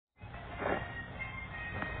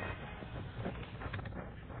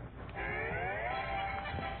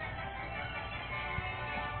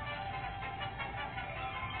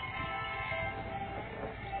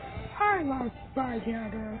I love Spidey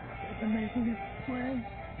and it's amazing way.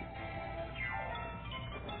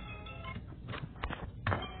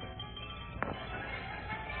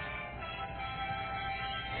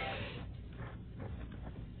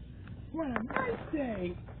 What a nice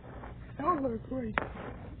day! Oh, look, great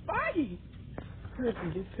Spidey!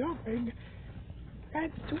 Griffin is jumping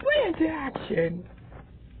and swing action!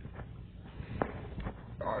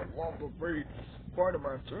 I love the beat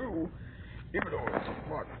Spider-Man 2, even though it's a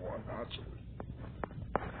black one, actually.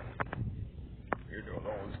 You don't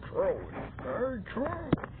know it's Curly. Hey,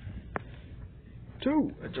 Curly!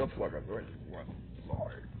 2, it's just like a thing one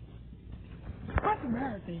line. What's the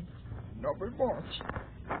matter, thing? Nothing much.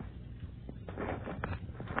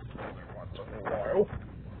 Only once in a while.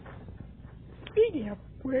 Speaking of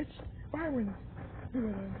which, why when we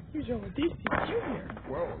were the usual DC Junior?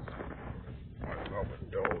 Well, I love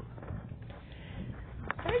it, though.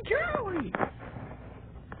 Hey, Charlie!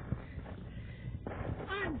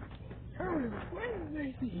 I'm Charlie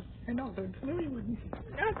Wednesday, and also including with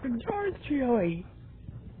nothing George Chili.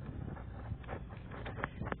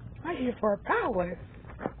 I'm here for a palace.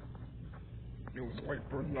 You was waiting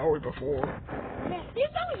for Snowy before. Yeah, you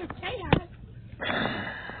know you can.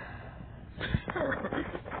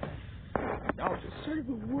 Now to save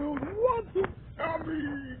the world once I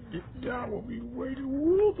mean, that will be way to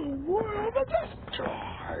rule the world at this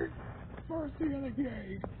time. Mercy of the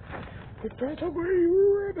game. Prepare to be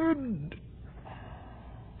ribboned.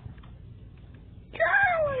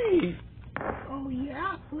 Charlie! Oh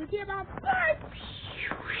yeah? With you about that?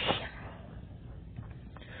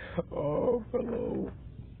 Oh, hello.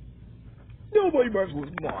 Nobody messes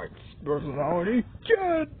with my personality.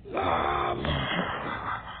 Get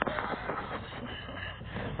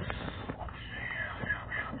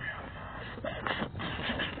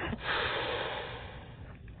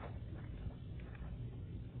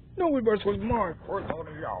Nobody messes with my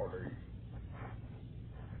personality.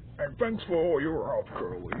 And thanks for all your help,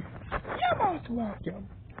 Curly. You're most welcome.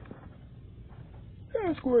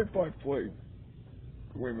 That's great by play.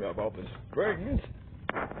 With me about this things.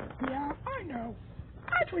 Yeah, I know.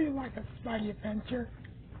 I treat it like a Spidey adventure.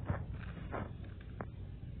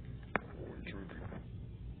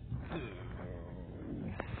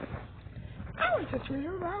 I was just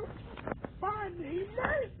reading about Spidey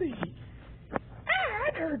Mercy.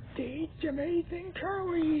 And her D-Jmazing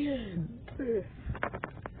Curlyriends. This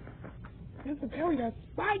is apparently got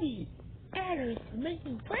Spidey and her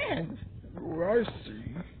making plans. Oh, I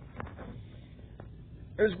see.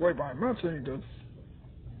 It's way by mentioning this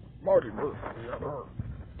Marty Murphy and her.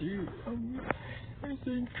 I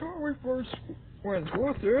think Charlie first went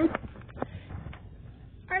with it.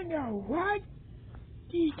 I know what?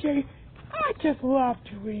 DJ, I just love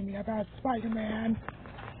dreaming about Spider-Man.